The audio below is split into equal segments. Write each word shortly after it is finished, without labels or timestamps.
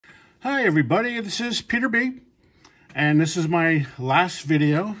Hi everybody, this is Peter B, and this is my last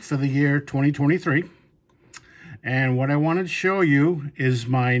video for the year 2023. And what I wanted to show you is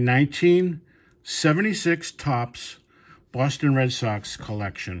my 1976 Topps Boston Red Sox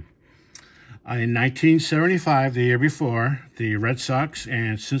collection. In 1975, the year before, the Red Sox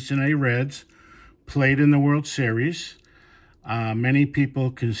and Cincinnati Reds played in the World Series. Many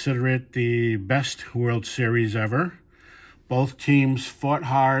people consider it the best World Series ever. Both teams fought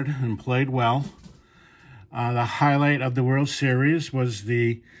hard and played well. The highlight of the World Series was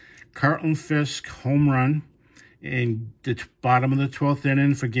the Carlton Fisk home run in the bottom of the 12th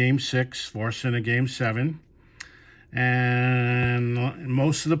inning for Game 6, forcing a Game 7. And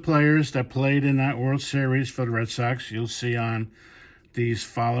most of the players that played in that World Series for the Red Sox, you'll see on these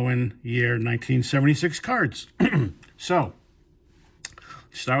following year 1976 cards. So,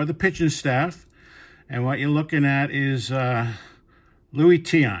 start with the pitching staff. And what you're looking at is Louis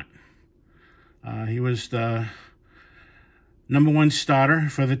Tiant. He was the #1 starter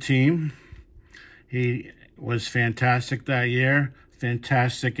for the team. He was fantastic that year,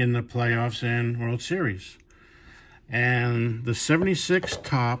 fantastic in the playoffs and World Series. And the 76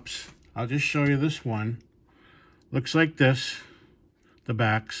 Topps, I'll just show you this one, looks like this, the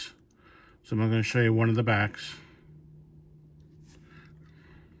backs. So I'm going to show you one of the backs.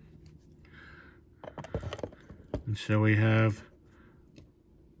 And so we have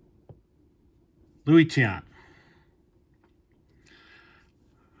Louis Tiant.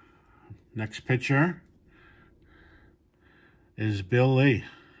 Next pitcher is Bill Lee.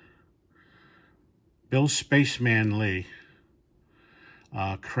 Bill Spaceman Lee.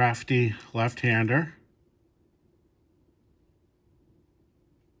 Crafty left-hander.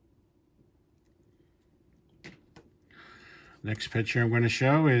 Next pitcher I'm going to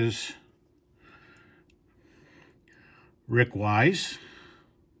show is Rick Wise.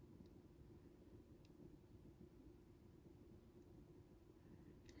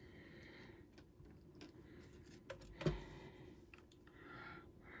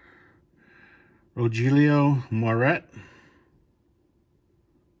 Rogelio Moret.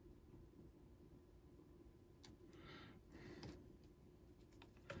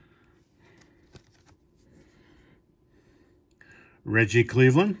 Reggie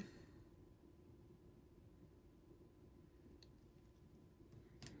Cleveland.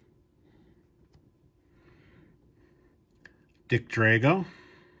 Dick Drago.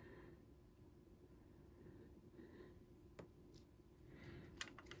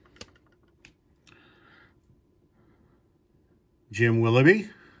 Jim Willoughby.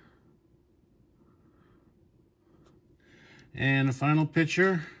 And the final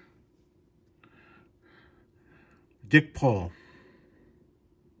pitcher, Dick Pole.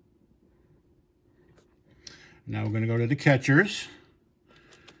 Now we're going to go to the catchers.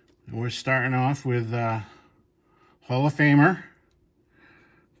 And we're starting off with Hall of Famer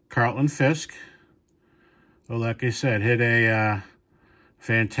Carlton Fisk, who, like I said, hit a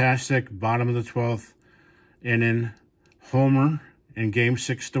fantastic bottom of the 12th inning homer in Game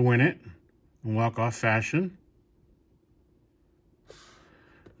 6 to win it in walk-off fashion.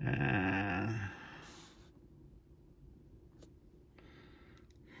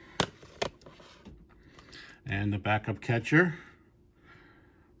 And the backup catcher,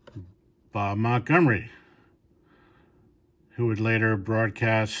 Bob Montgomery, who would later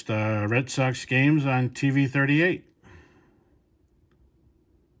broadcast Red Sox games on TV 38.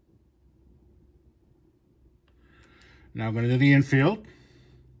 Now going to the infield.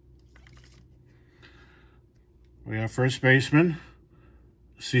 We have first baseman,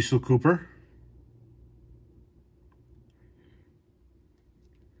 Cecil Cooper.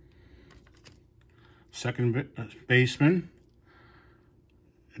 Second baseman,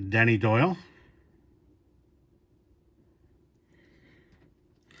 Danny Doyle.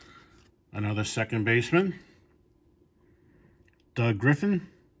 Another second baseman, Doug Griffin.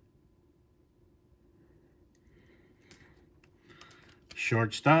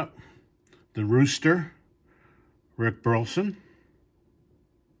 Shortstop, the Rooster, Rick Burleson.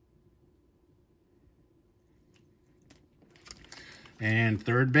 And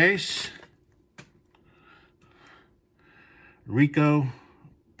third base, Rico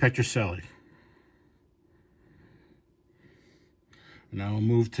Petrocelli. Now we'll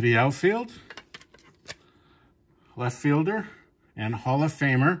move to the outfield. Left fielder and Hall of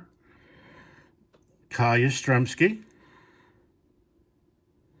Famer, Kyle Yastrzemski.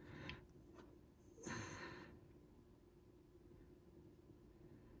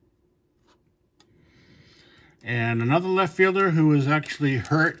 And another left fielder who was actually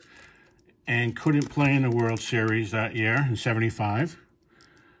hurt and couldn't play in the World Series that year in '75,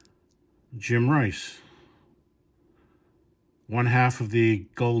 Jim Rice. One half of the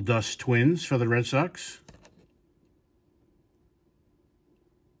Gold Dust Twins for the Red Sox.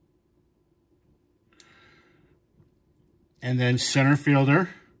 And then center fielder,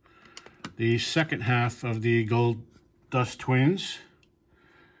 the second half of the Gold Dust Twins,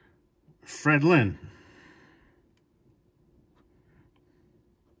 Fred Lynn.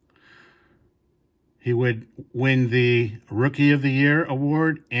 He would win the Rookie of the Year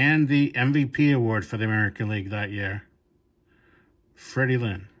award and the MVP award for the American League that year. Freddie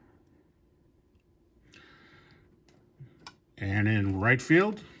Lynn. And in right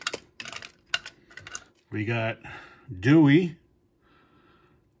field, we got Dewey,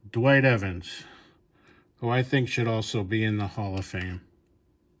 Dwight Evans, who I think should also be in the Hall of Fame.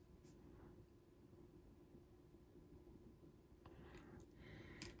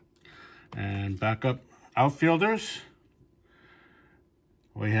 And backup outfielders,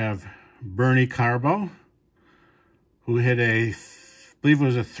 we have Bernie Carbo, who hit I believe it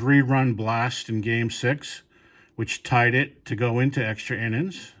was a 3-run blast in Game 6, which tied it to go into extra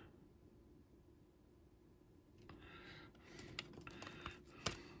innings.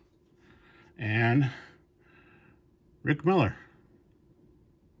 And Rick Miller.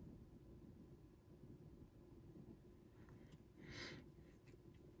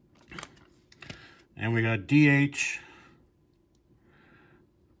 And we got DH,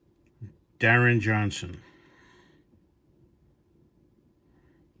 Darren Johnson.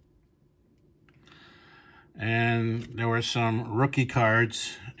 And there were some rookie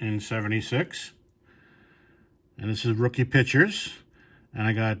cards in 76. And this is rookie pitchers. And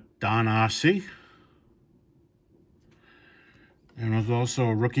I got Don Ossie. And there's also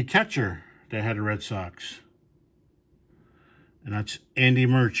a rookie catcher that had the Red Sox. And that's Andy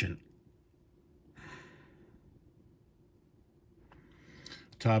Merchant.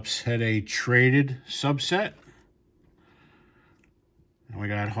 Topps had a traded subset. And we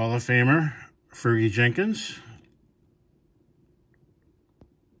got Hall of Famer Fergie Jenkins.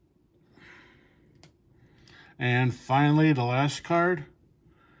 And finally, the last card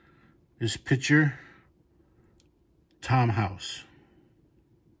is pitcher Tom House.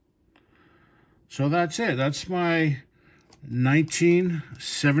 So that's it. That's my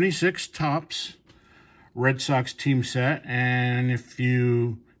 1976 Topps Red Sox team set. And if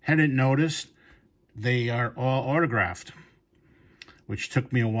you hadn't noticed, they are all autographed, which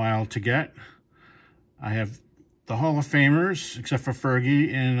took me a while to get. I have the Hall of Famers, except for Fergie,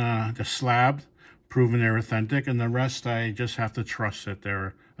 in the slab, proving they're authentic, and the rest I just have to trust that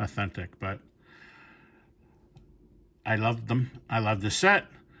they're authentic. But I love them. I love the set,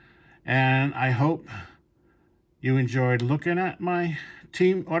 and I hope you enjoyed looking at my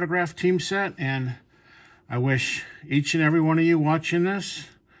team autograph team set, and I wish each and every one of you watching this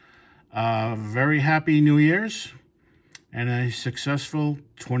a very happy New Year's and a successful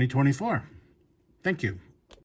 2024. Thank you.